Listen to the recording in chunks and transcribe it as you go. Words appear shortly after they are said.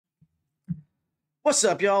What's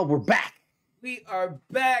up, y'all? We're back. We are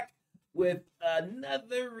back with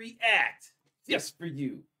another react just for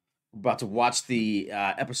you. We're about to watch the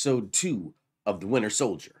episode 2 of The Winter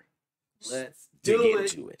Soldier. Let's Dig do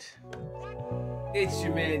into it. It's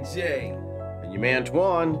your man Jay. And your man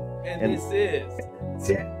Twan. And this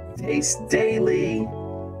is Taste Daily.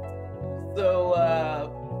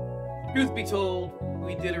 So, truth be told,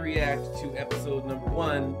 we did a react to episode number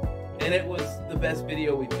 1, and it was the best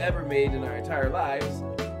video we've ever made in our entire lives,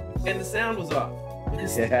 and the sound was off.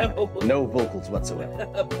 Yeah, no vocals whatsoever.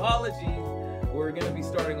 Apologies. We're going to be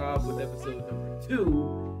starting off with episode number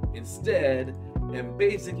 2 instead, and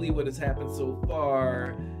basically what has happened so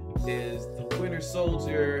far is the Winter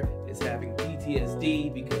Soldier is having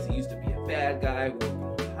PTSD because he used to be a bad guy working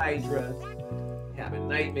on Hydra, having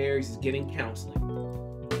nightmares, he's getting counseling.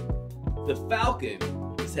 The Falcon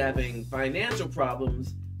is having financial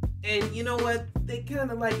problems, and you know what? They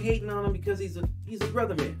kind of like hating on him because he's a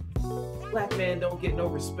brother man. Black man don't get no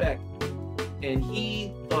respect, and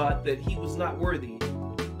he thought that he was not worthy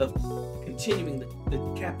of continuing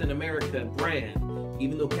the Captain America brand,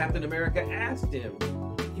 even though Captain America asked him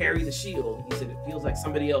to carry the shield. He said it feels like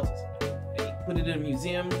somebody else's, and he put it in a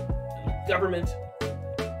museum, and the government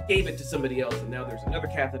gave it to somebody else, and now there's another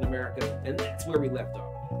Captain America, and that's where we left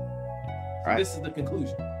off. So Right. this is the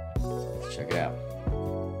conclusion. Let's check it out.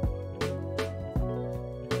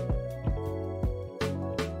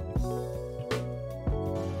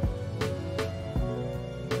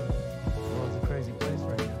 World's a crazy place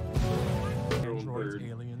right now. Little Androids, bird.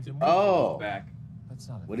 aliens, and Oh, Back. That's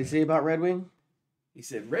not what did he say about Red Wing? He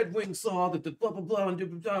said Red Wing saw that the blah blah blah and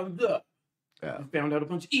blah blah blah. Yeah. And found out a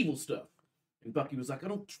bunch of evil stuff. And Bucky was like, I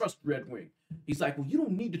don't trust Red Wing. He's like, well, you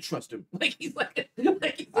don't need to trust him. Like he's like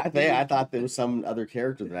I thought there was some other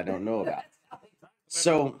character that I don't know about.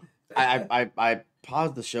 So I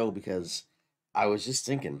paused the show because I was just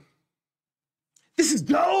thinking, this is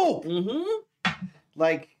dope.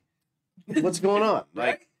 Like, what's going on? Right?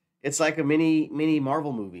 Like, it's like a mini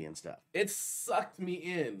Marvel movie and stuff. It sucked me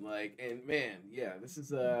in, like, and man, yeah, this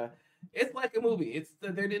is it's like a movie.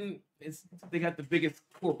 They got the biggest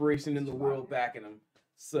corporation in the world backing them,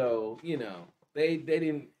 so you know they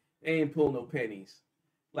ain't pull no pennies.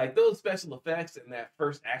 Like those special effects in that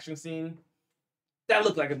first action scene, that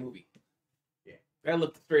looked like a movie. Yeah, that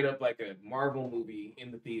looked straight up like a Marvel movie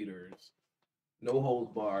in the theaters. No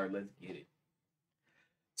holds barred. Let's get it.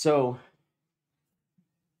 So,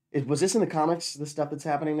 was this in the comics? The stuff that's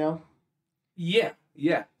happening now? Yeah.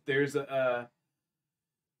 There's a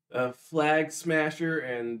flag smasher,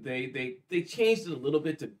 and they changed it a little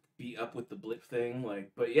bit to be up with the blip thing.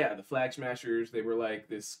 Like, but yeah, the flag smashers, they were like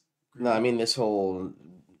this. No, I mean this whole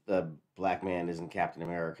the black man isn't Captain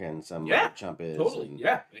America and some other chump is. Totally. And,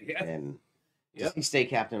 Yeah. And does Yep. he stay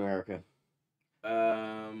Captain America?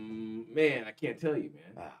 Man, I can't tell you,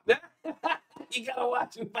 man. You gotta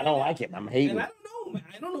watch and I find don't out. like it. I'm hating. And I don't know, man.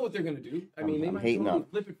 I don't know what they're gonna do. I mean, they I'm might hating totally on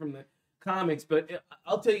it. flip it from the comics, but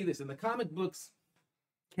I'll tell you this: in the comic books,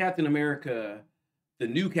 Captain America, the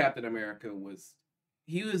new Captain America was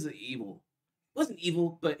evil. Wasn't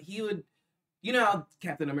evil, but he would. You know how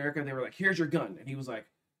Captain America, they were like, "Here's your gun," and he was like,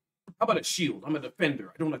 "How about a shield? I'm a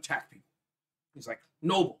defender. I don't attack people." He's like,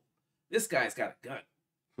 "Noble. This guy's got a gun."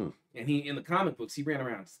 And he, in the comic books, he ran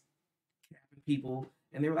around capping people,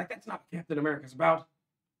 and they were like, "That's not what Captain America's about."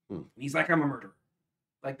 And he's like, "I'm a murderer."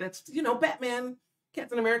 Like that's, you know, Batman,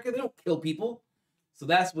 Captain America, they don't kill people. So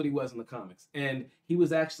that's what he was in the comics. And he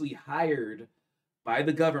was actually hired by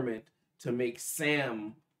the government to make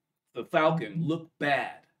Sam, the Falcon, look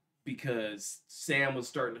bad because Sam was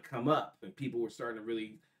starting to come up and people were starting to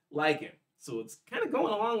really like him. So it's kind of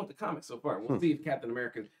going along with the comics so far. We'll see if Captain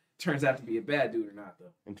America turns out to be a bad dude or not,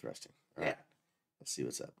 though. Interesting. All right. Let's see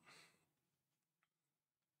what's up.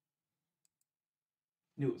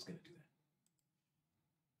 Knew it was going to do that.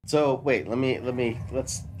 So wait,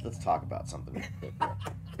 let's talk about something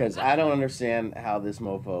because I don't understand how this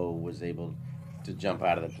mofo was able to jump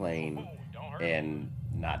out of the plane and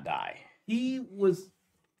not die. He was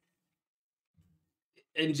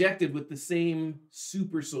injected with the same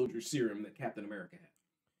Super Soldier Serum that Captain America had.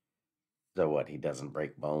 So what? He doesn't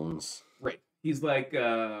break bones. Right. He's like,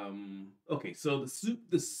 okay, so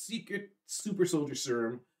the secret Super Soldier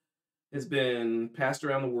Serum has been passed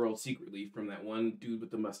around the world secretly from that one dude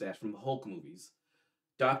with the mustache from the Hulk movies.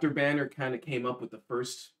 Dr. Banner kind of came up with the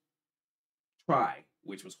first try,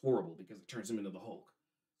 which was horrible because it turns him into the Hulk.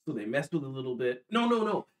 So they messed with it a little bit.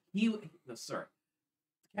 No. Sorry.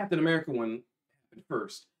 Captain America one happened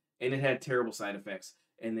first, and it had terrible side effects,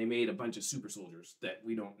 and they made a bunch of super soldiers that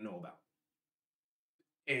we don't know about.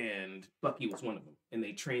 And Bucky was one of them, and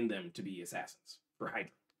they trained them to be assassins for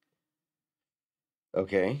Hydra.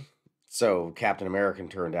 Okay. So Captain American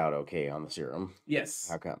turned out okay on the serum. Yes.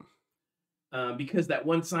 How come? Because that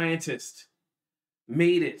one scientist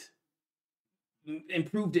made it,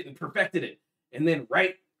 improved it, and perfected it. And then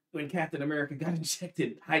right when Captain America got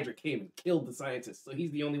injected, Hydra came and killed the scientist. So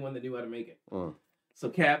he's the only one that knew how to make it. Mm. So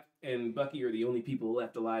Cap and Bucky are the only people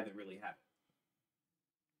left alive that really have it.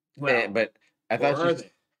 Well, But I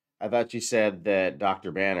thought you said that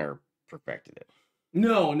Dr. Banner perfected it.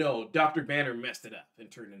 No, Dr. Banner messed it up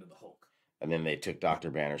and turned into the Hulk. And then they took Dr.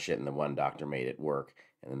 Banner shit and the one doctor made it work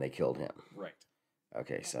and then they killed him. Right.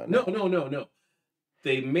 Okay, so No.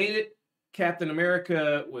 They made it. Captain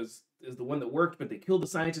America is the one that worked, but they killed the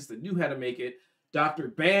scientist that knew how to make it. Dr.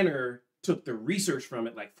 Banner took the research from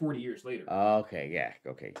it like 40 years later. Okay, yeah,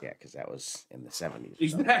 because that was in the 70s.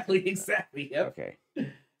 Exactly. Yep. Okay.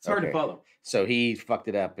 It's hard to follow. So he fucked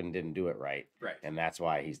it up and didn't do it right. Right. And that's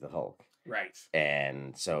why he's the Hulk. Right.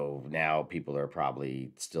 And so now people are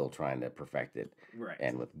probably still trying to perfect it. Right.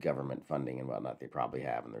 And with government funding and whatnot, they probably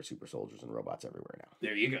have, and there's super soldiers and robots everywhere now.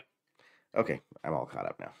 There you go. Okay, I'm all caught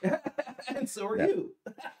up now. And so are you.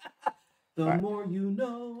 The right. more you know.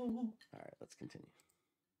 All right, let's continue.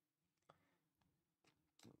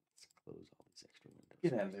 Let's close all these extra windows.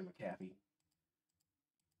 Get out of there, McAfee.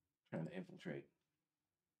 Trying to infiltrate.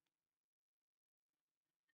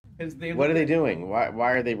 What are they doing? Why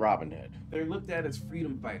are they Robin Hood? They're looked at as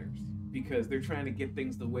freedom fighters because they're trying to get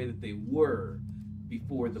things the way that they were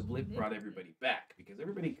before the blip brought everybody back, because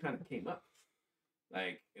everybody kind of came up.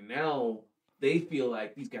 And now they feel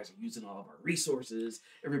like these guys are using all of our resources.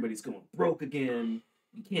 Everybody's going broke again.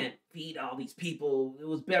 You can't feed all these people. It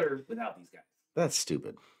was better without these guys. That's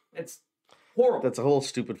stupid. It's horrible. That's a whole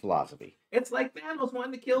stupid philosophy. It's like Thanos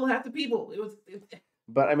wanting to kill half the people.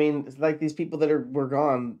 But I mean, it's like these people that were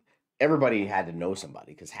gone, everybody had to know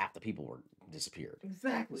somebody because half the people were disappeared.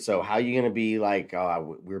 Exactly. So how are you going to be like,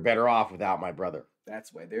 oh, we're better off without my brother?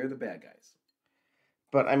 That's why they're the bad guys.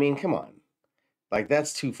 But I mean, come on. Like,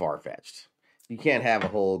 that's too far-fetched. You can't have a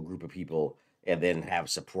whole group of people and then have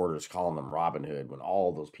supporters calling them Robin Hood when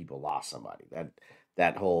all those people lost somebody.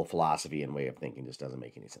 That whole philosophy and way of thinking just doesn't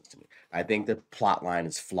make any sense to me. I think the plot line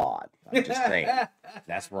is flawed. I'm just saying.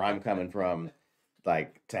 That's where I'm coming from.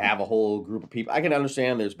 Like, to have a whole group of people. I can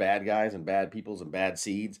understand there's bad guys and bad peoples and bad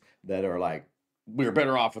seeds that are like, we're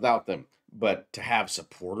better off without them. But to have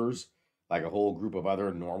supporters, like a whole group of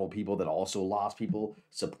other normal people that also lost people,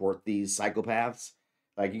 support these psychopaths,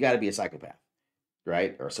 like, you got to be a psychopath,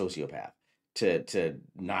 right? Or a sociopath to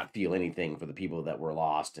not feel anything for the people that were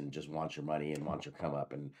lost and just want your money and want your come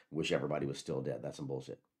up and wish everybody was still dead. That's some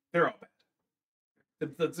bullshit. They're all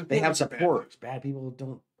bad. They have supporters. Bad people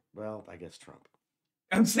don't. Well, I guess Trump.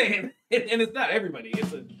 I'm saying, and it's not everybody.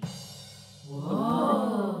 It's a.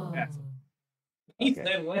 Whoa. He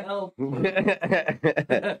said, well.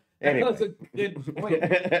 Anyway. That was a good point.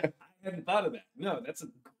 I hadn't thought of that. No, that's a.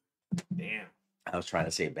 Damn. I was trying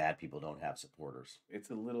to say bad people don't have supporters. It's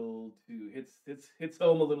a little too. Hits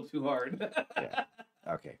home a little too hard. Yeah.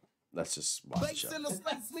 Okay. Let's just watch the show.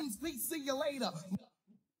 See you later.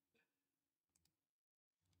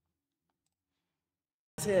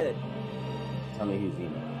 Ted. Tell me who's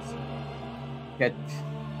emails.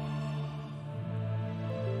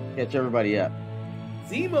 Catch everybody up.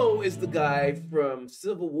 Zemo is the guy from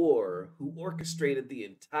Civil War who orchestrated the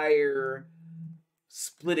entire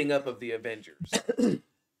splitting up of the Avengers.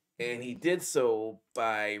 And he did so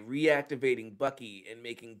by reactivating Bucky and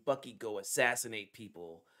making Bucky go assassinate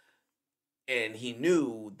people. And he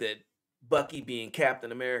knew that Bucky, being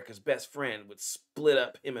Captain America's best friend, would split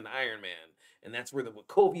up him and Iron Man. And that's where the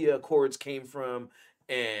Wachovia Accords came from.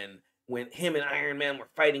 And when him and Iron Man were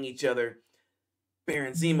fighting each other,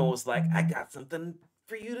 Baron Zemo was like, I got something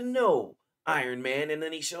for you to know, Iron Man. And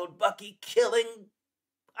then he showed Bucky killing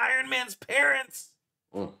Iron Man's parents.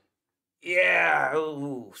 Mm. Yeah.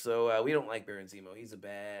 Ooh. So we don't like Baron Zemo. He's a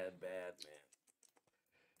bad, bad man.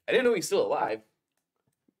 I didn't know he's still alive.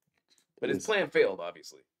 But his plan failed,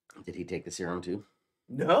 obviously. Did he take the serum too?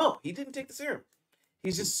 No, he didn't take the serum.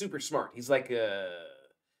 He's just super smart. He's like a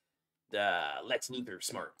Lex Luthor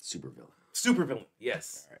smart. Super villain,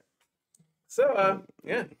 yes. All right. So,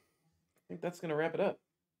 yeah. I think that's going to wrap it up.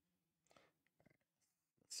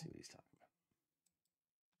 Let's see what he's talking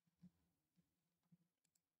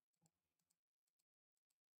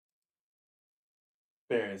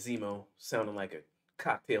about. Baron Zemo sounding like a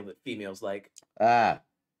cocktail that females like.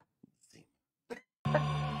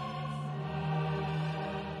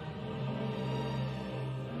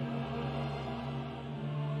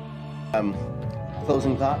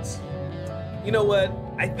 Closing thoughts? You know what?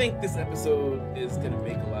 I think this episode is going to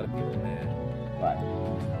make a lot of people mad. Why?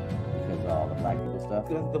 Because of all the black people stuff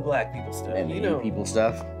The black people stuff. and the you people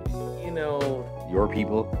stuff. You know. Your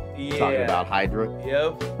people Yeah. talking about Hydra.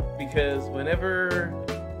 Yep. Because whenever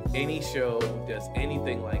any show does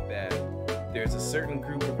anything like that, there's a certain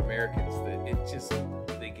group of Americans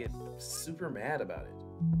that they get super mad about it.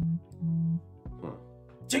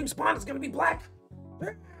 James Bond is gonna be black.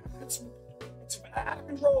 It's out of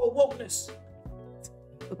control wokeness.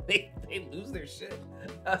 They lose their shit.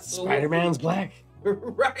 Spider-Man's black.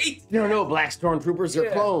 Right? You don't know black stormtroopers are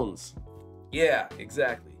Yeah. clones. Yeah,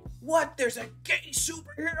 exactly. What? There's a gay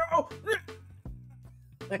superhero?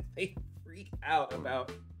 Like they freak out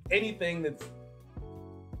about anything that's,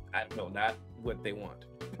 I don't know, not what they want.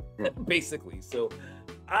 Basically. So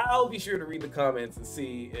I'll be sure to read the comments and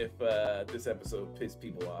see if this episode pissed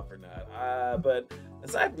people off or not. But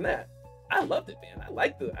aside from that, I loved it, man. I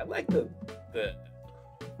like the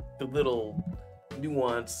little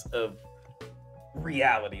nuance of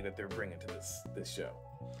reality that they're bringing to this show.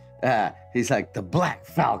 He's like the Black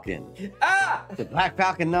Falcon. The Black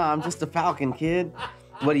Falcon? No, I'm just a Falcon, kid.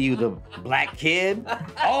 What are you, the black kid?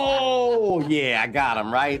 Oh yeah, I got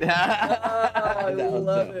him right. I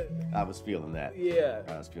love it. I was feeling that. Yeah.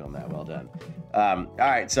 I was feeling that. Well done. All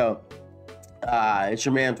right, so it's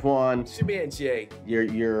your man Twan, It's your man Jay.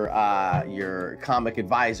 your comic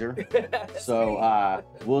advisor. So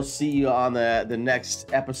we'll see you on the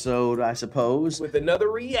next episode, I suppose. With another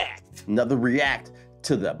react. Another react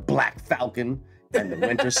to the Black Falcon and the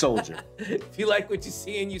Winter Soldier. If you like what you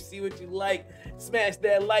see and you see what you like, smash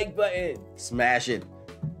that like button. Smash it.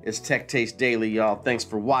 It's Tech Taste Daily, y'all. Thanks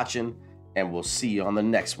for watching, and we'll see you on the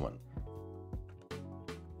next one.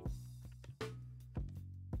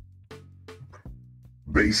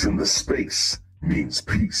 Base in the space means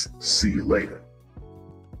peace. See you later.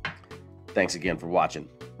 Thanks again for watching.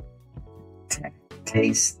 Tech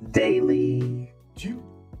Taste Daily.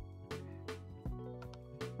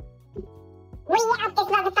 We out this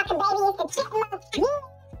motherfucking baby. It's the chipmunk.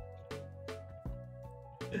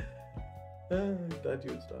 I thought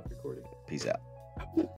you would stop recording. Peace out.